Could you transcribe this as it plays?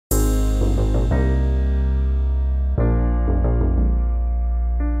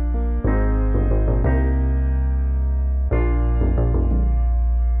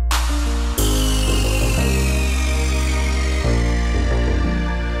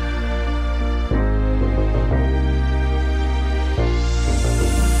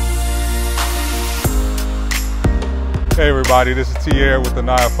Hey everybody, this is T-Air with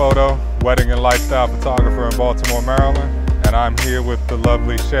Anaya Photo, wedding and lifestyle photographer in Baltimore, Maryland. And I'm here with the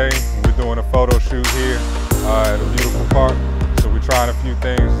lovely Shay. We're doing a photo shoot here at a beautiful park. So we're trying a few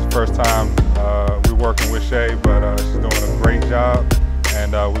things. First time we're working with Shay, but she's doing a great job.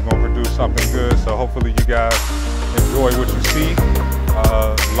 And we're gonna produce something good. So hopefully you guys enjoy what you see.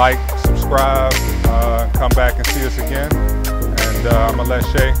 Like, subscribe, come back and see us again. And I'm gonna let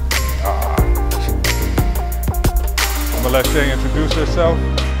Shay introduce herself,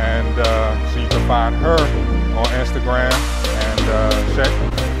 and so you can find her on Instagram. And Shay?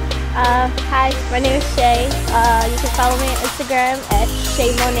 Hi, my name is Shay. You can follow me on Instagram at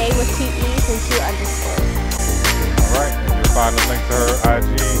Shay Monet with 2 E's and 2 underscores. All right, and you'll find the link to her IG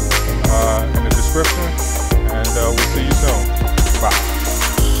in the description. And we'll see you soon. Bye.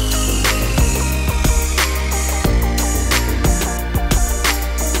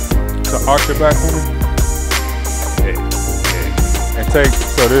 So arch your back for me. And take,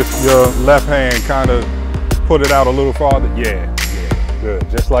 so this, your left hand kind of put it out a little farther. Yeah, good,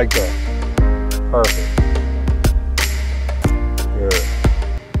 just like that. Perfect. Good.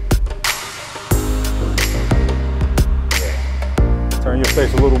 Yeah. Turn your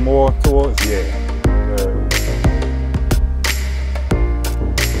face a little more towards, yeah. Good.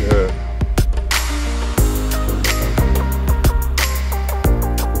 Good.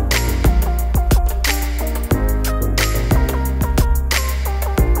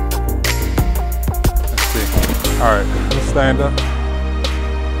 All right, let's stand up.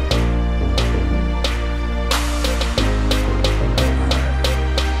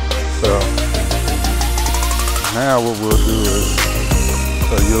 So now what we'll do is,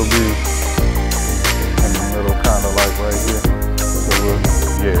 so you'll be in the middle, kind of like right here. So we'll,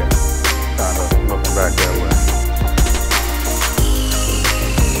 yeah, kind of looking back that way.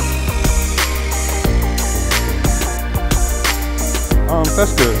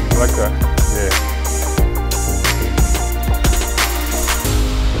 That's good, like that, yeah.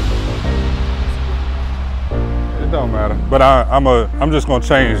 Don't matter, but I'm just gonna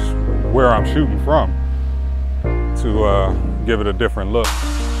change where I'm shooting from to give it a different look.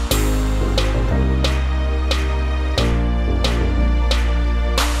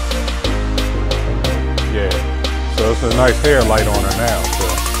 Yeah, so it's a nice hair light on her now. So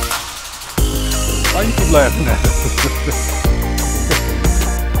why you keep laughing at it?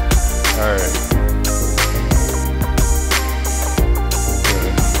 All right.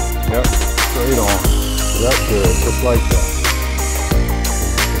 Good. Yep, straight on. Yep, good, just like that.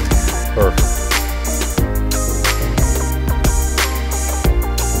 Perfect.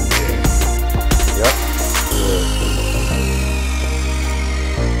 Yeah. Yep, good.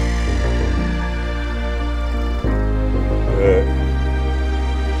 Good.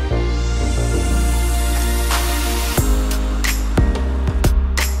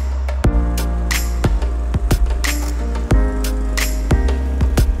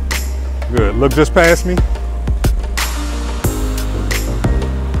 Good, look just past me.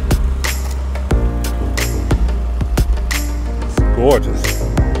 Gorgeous.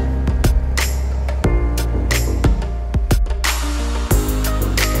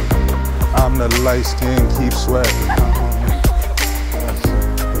 I'm the light skin, keep sweating.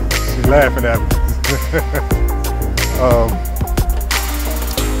 She's laughing at me.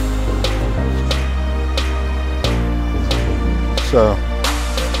 So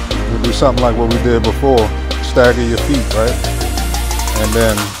we'll do something like what we did before. Stagger your feet, right? And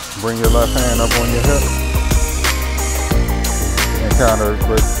then bring your left hand up on your hip. Kind of,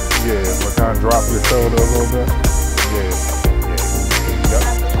 but yeah, but kind of drop your shoulder a little bit. Yeah. Yep.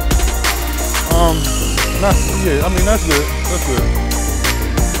 Yeah, I mean, that's good. That's good.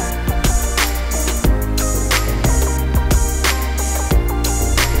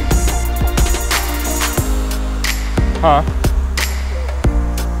 Huh?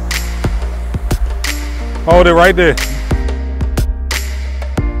 Hold it right there.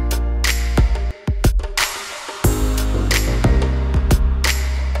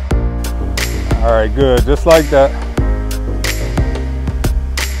 All right, good, just like that.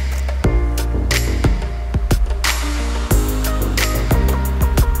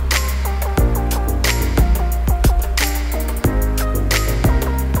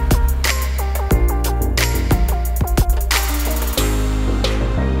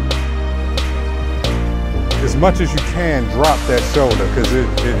 As much as you can, drop that shoulder, because yeah,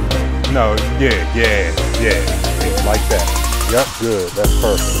 like that. Yep, good, that's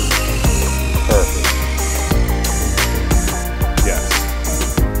perfect. Perfect. Yes.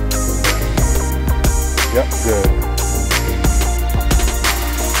 Yep, good.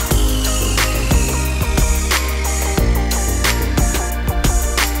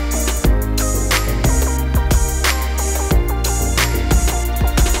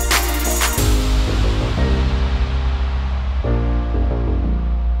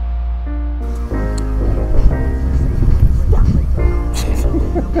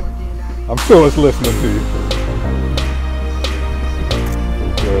 So it's listening to you.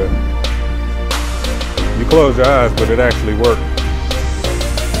 Good. You close your eyes, but it actually worked.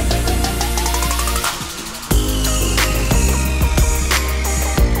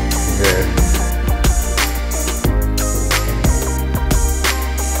 Yeah.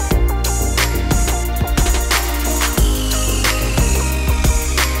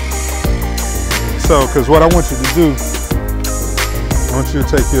 So, because what I want you to do, I want you to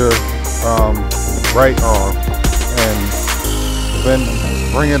take your right arm and then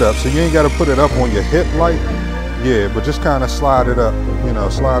bring it up. So you ain't got to put it up on your hip like, yeah, but just kind of slide it up, you know,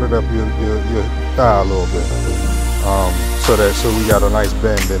 slide it up your thigh a little bit. So we got a nice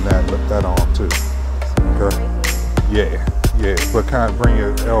bend in that arm too. Okay. Yeah, but kind of bring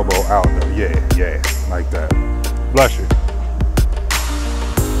your elbow out though. Yeah, like that. Bless you.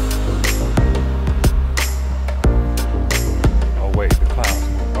 Oh wait, the clouds.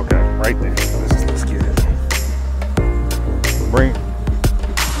 Okay, right there. Let's get it. Bring.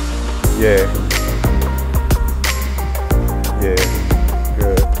 Yeah, good.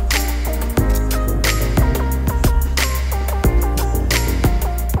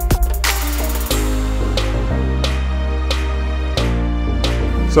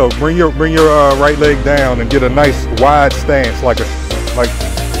 So bring your right leg down and get a nice wide stance, like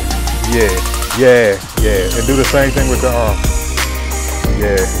yeah, and do the same thing with the arm.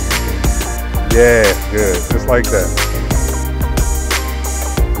 Yeah, good, just like that.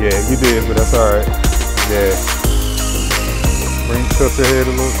 Yeah, you did, but that's all right. Yeah, tilt your head a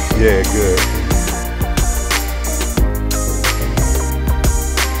little. Yeah, good.